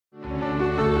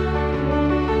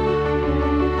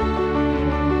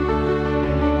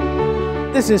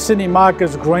This is Sydney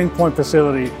Market's Greenpoint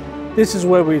facility. This is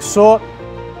where we sort,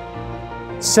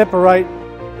 separate,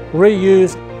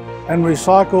 reuse and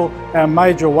recycle our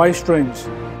major waste streams.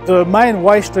 The main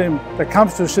waste stream that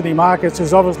comes to Sydney Markets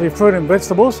is obviously fruit and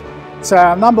vegetables. So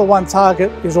our number one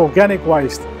target is organic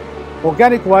waste.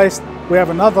 Organic waste, we have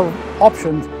another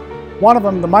option. One of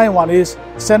them, the main one, is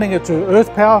sending it to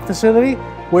Earth Power facility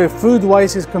where food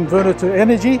waste is converted to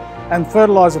energy and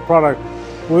fertiliser product.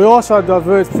 We also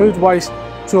divert food waste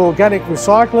to organic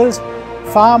recyclers,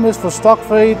 farmers for stock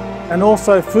feed and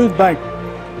also food bank,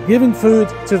 giving food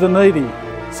to the needy.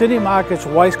 Sydney Market's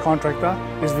waste contractor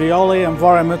is Veolia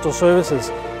Environmental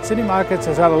Services. Sydney Markets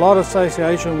has had a lot of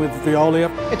association with Veolia.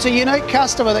 It's a unique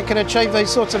customer that can achieve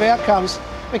these sorts of outcomes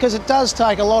because it does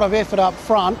take a lot of effort up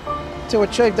front to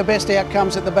achieve the best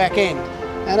outcomes at the back end.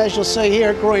 And as you'll see here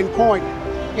at Greenpoint,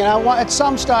 you know, at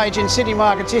some stage in Sydney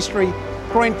Market's history,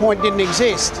 Greenpoint didn't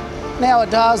exist. Now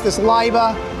it does. There's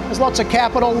labour, there's lots of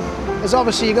capital, there's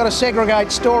obviously you've got to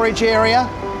segregate storage area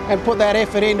and put that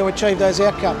effort in to achieve those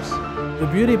outcomes. The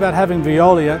beauty about having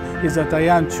Veolia is that they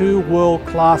own two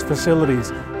world-class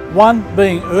facilities. One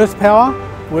being Earth Power,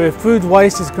 where food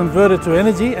waste is converted to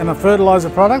energy and a fertiliser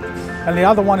product, and the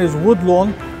other one is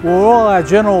Woodlawn, where all our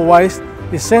general waste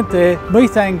is sent there,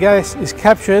 methane gas is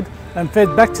captured and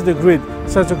fed back to the grid.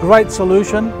 So it's a great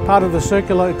solution, part of the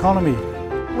circular economy.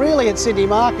 Really at Sydney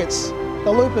Markets, the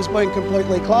loop has been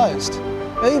completely closed.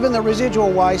 Even the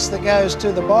residual waste that goes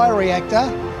to the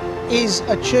bioreactor is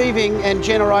achieving and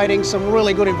generating some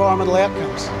really good environmental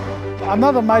outcomes.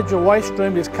 Another major waste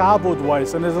stream is cardboard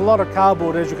waste, and there's a lot of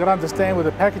cardboard, as you can understand, with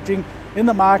the packaging in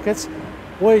the markets.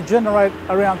 We generate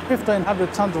around 1,500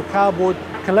 tonnes of cardboard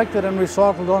collected and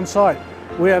recycled on site.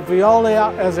 We have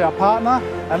Veolia as our partner,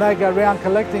 and they go around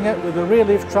collecting it with a rear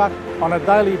lift truck on a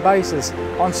daily basis.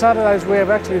 On Saturdays we have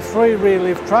actually 3 rear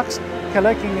lift trucks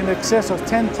collecting in excess of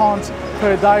 10 tonnes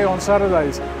per day on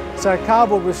Saturdays. So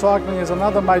cardboard recycling is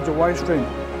another major waste stream.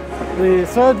 The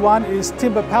third one is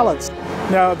timber pallets.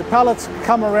 Now the pallets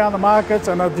come around the markets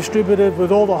and are distributed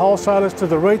with all the wholesalers to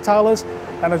the retailers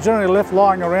and are generally left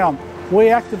lying around. We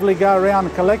actively go around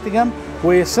collecting them.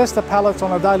 We assess the pallets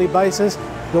on a daily basis.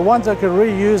 The ones that can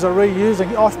reuse are reused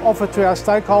and offered to our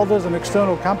stakeholders and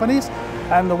external companies,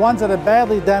 and the ones that are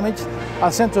badly damaged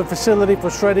are sent to a facility for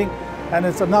shredding, and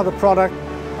it's another product,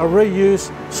 a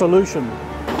reuse solution.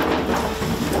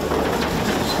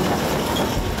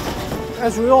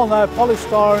 As we all know,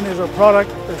 polystyrene is a product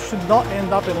that should not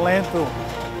end up in landfill.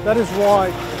 That is why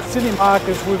at Sydney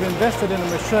Markets we've invested in a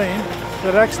machine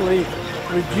that actually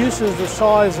reduces the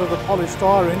size of the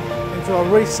polystyrene into a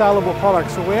resellable product.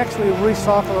 So we actually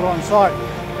recycle it on site.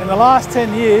 In the last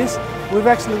 10 years, we've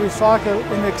actually recycled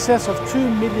in excess of 2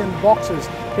 million boxes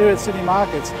here at Sydney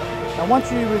Markets. And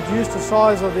once you reduce the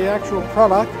size of the actual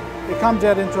product, it comes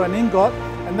out into an ingot,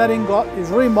 and that ingot is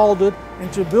remoulded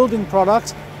into building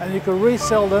products, and you can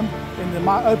resell them in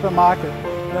the open market.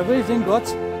 Now these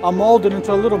ingots are moulded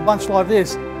into a little bunch like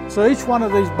this. So each one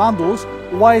of these bundles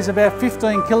weighs about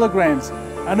 15 kilograms,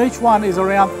 and each one is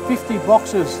around 50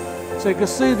 boxes. So you can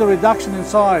see the reduction in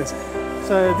size.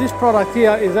 So this product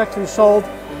here is actually sold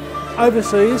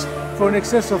overseas for in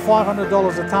excess of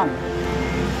 $500 a tonne.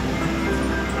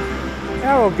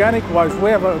 Our organic waste, we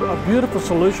have a beautiful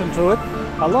solution to it.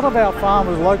 A lot of our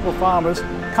farmers, local farmers,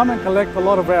 come and collect a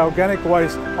lot of our organic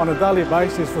waste on a daily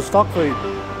basis for stock feed.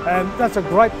 And that's a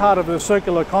great part of the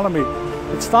circular economy.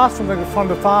 It starts from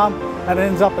the farm and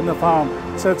ends up in the farm.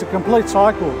 So it's a complete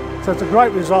cycle. So it's a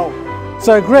great result.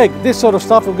 So Greg, this sort of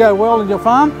stuff will go well in your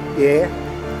farm? Yeah,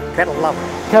 cattle love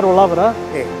it. Cattle love it, huh?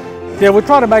 Yeah. Yeah, we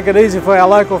try to make it easy for our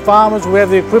local farmers. We have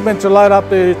the equipment to load up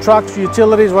the trucks,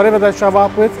 utilities, whatever they show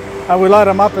up with, and we load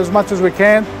them up as much as we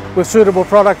can with suitable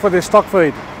product for their stock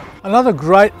feed. Another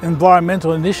great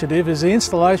environmental initiative is the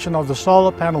installation of the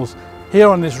solar panels here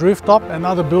on this rooftop and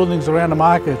other buildings around the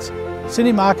markets.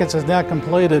 Sydney Markets has now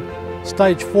completed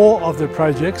stage 4 of the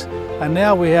projects, and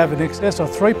now we have in excess of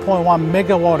 3.1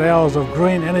 megawatt hours of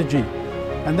green energy,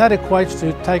 and that equates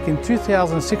to taking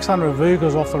 2,600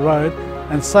 vehicles off the road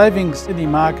and saving Sydney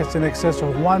Markets in excess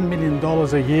of $1 million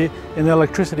a year in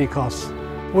electricity costs.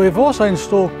 We've also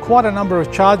installed quite a number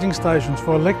of charging stations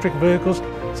for electric vehicles,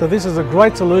 so this is a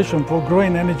great solution for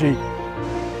green energy.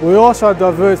 We also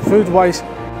divert food waste,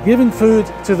 giving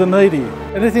food to the needy.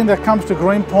 Anything that comes to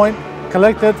Greenpoint,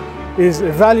 collected, is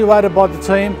evaluated by the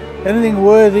team. Anything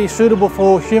worthy, suitable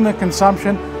for human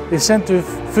consumption is sent to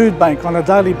food bank on a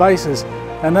daily basis,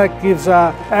 and that gives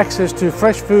access to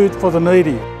fresh food for the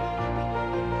needy.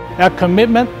 Our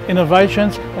commitment,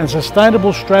 innovations and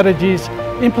sustainable strategies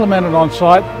implemented on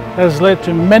site has led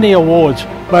to many awards,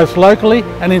 both locally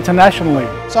and internationally.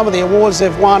 Some of the awards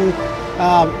they've won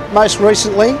most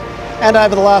recently and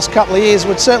over the last couple of years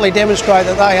would certainly demonstrate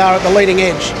that they are at the leading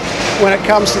edge when it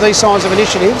comes to these kinds of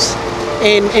initiatives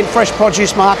in fresh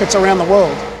produce markets around the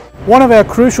world. One of our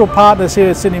crucial partners here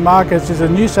at Sydney Markets is the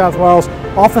New South Wales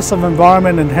Office of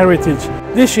Environment and Heritage.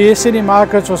 This year, Sydney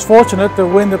Markets was fortunate to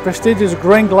win the prestigious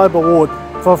Green Globe Award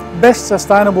for Best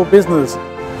Sustainable Business.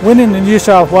 Winning the New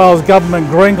South Wales Government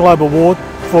Green Globe Award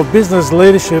for Business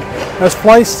Leadership has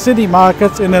placed Sydney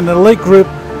Markets in an elite group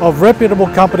of reputable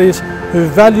companies who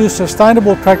value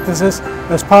sustainable practices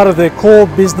as part of their core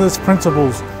business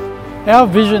principles. Our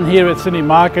vision here at Sydney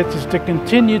Markets is to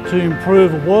continue to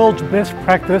improve world's best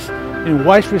practice in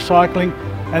waste recycling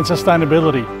and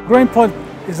sustainability. Greenpoint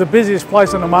is the busiest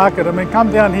place in the market. I mean,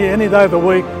 come down here any day of the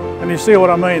week and you see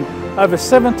what I mean. Over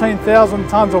 17,000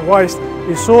 tonnes of waste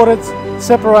is sorted,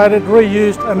 separated,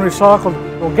 reused and recycled.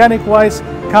 Organic waste,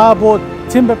 cardboard,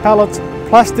 timber pallets,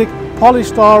 plastic,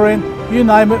 polystyrene, you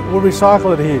name it, we'll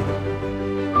recycle it here.